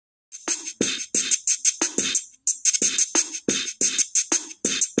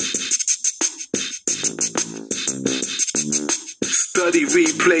Study,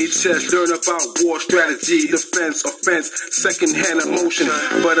 replay, chess, learn about war strategy, defense, offense, second-hand emotion,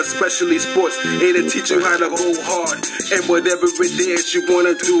 but especially sports. It'll teach you how to go hard and whatever it is you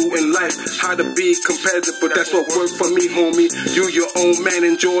wanna do in life, how to be competitive. But that's what worked for me, homie. You your own man,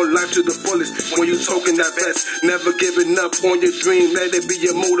 enjoy life to the fullest. When you talking that best, never giving up on your dream, let it be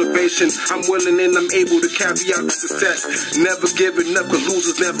your motivation. I'm willing and I'm able to carry out the success. Never giving up, cause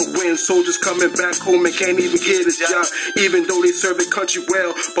losers never win. Soldiers coming back home and can't even get a job, even though they serve the country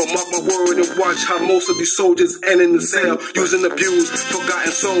well. But mark my word and watch how most of these soldiers end in the cell, using abused,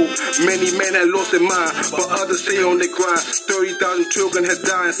 forgotten soul. Many men have lost their mind, but others stay on their grind. 30,000 children have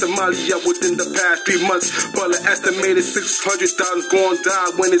died in Somalia within the past 3 months, but an estimated 600,000 gonna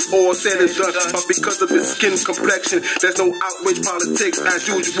die when it's all said and done. But because of his skin complexion, there's no outrage politics. As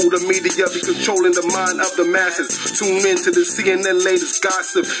usual, the media be controlling the mind of the masses. Tune in to the CNN latest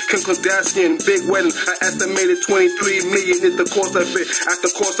gossip. Kim Kardashian, big wedding, an estimated 23 million is the cost of it. At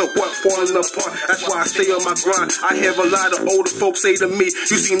the cost of what? Falling apart. That's why I stay on my grind. I have a lot of older folks say to me,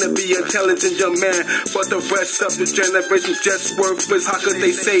 you seem to be an intelligent young man, but the rest of the generation just worthless. How could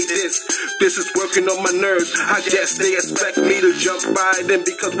they say this? This is working on my nerves. I guess they expect me to jump by them,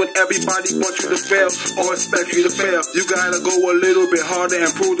 because when everybody wants you to fail or expect you to fail, you gotta go a little bit harder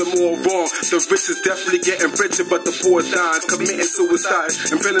and prove them all wrong. The rich is definitely getting richer, but the poor dying, committing suicide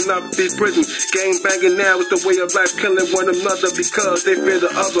and filling up these prisons. Gang banging now is the way of life, killing one another because they fear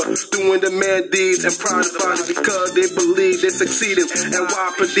the other, doing the man deeds and proud about it because they believe they're succeeding. And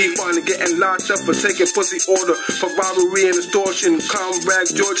YPD finally getting locked up for taking pussy order for robbery and extortion. Comrade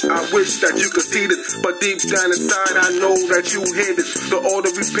George, I wish that you could see this, but deep down inside I know that you hear this. The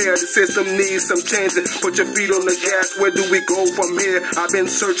order repair, the system needs some changing. Put your feet on the gas, where do we go from here? I've been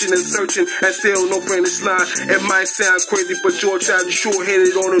searching and searching and still no finish line. It might sound crazy, but George, I sure hit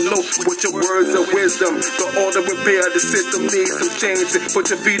it on the note with your words of wisdom. The order repair, the system needs some changing. Put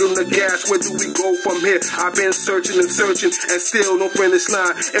your feet on the gas, where do we go from here? I've been searching and searching and still no finish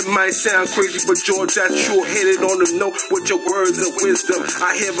line. It might sound crazy, but George, I sure hit it on the note with your words of wisdom.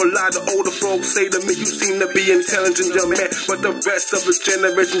 I hear a lot of older folks say to me, you seem to be intelligent young man, but the rest of the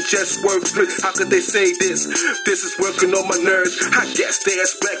generation just worthless. How could they say this? This is working on my nerves. I guess they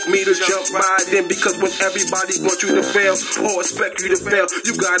expect me to jump right in, because when everybody wants you to fail or expect you to fail,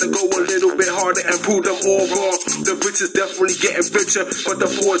 you gotta go a little bit harder and prove them all wrong. The rich is definitely getting richer, but the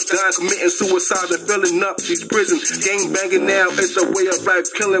poor is dying, committing suicide and filling up these prisons. Gang banging now is the way of life,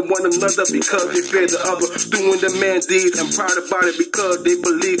 killing one another because they fear the other, doing the man deeds and proud about it because they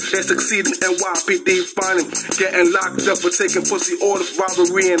believe they're succeeding. And YPD finding, getting locked up for taking pussy orders,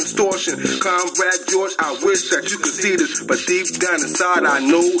 robbery and extortion. Comrade George, I wish that you could see this, but deep down inside I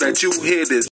know that you hear this.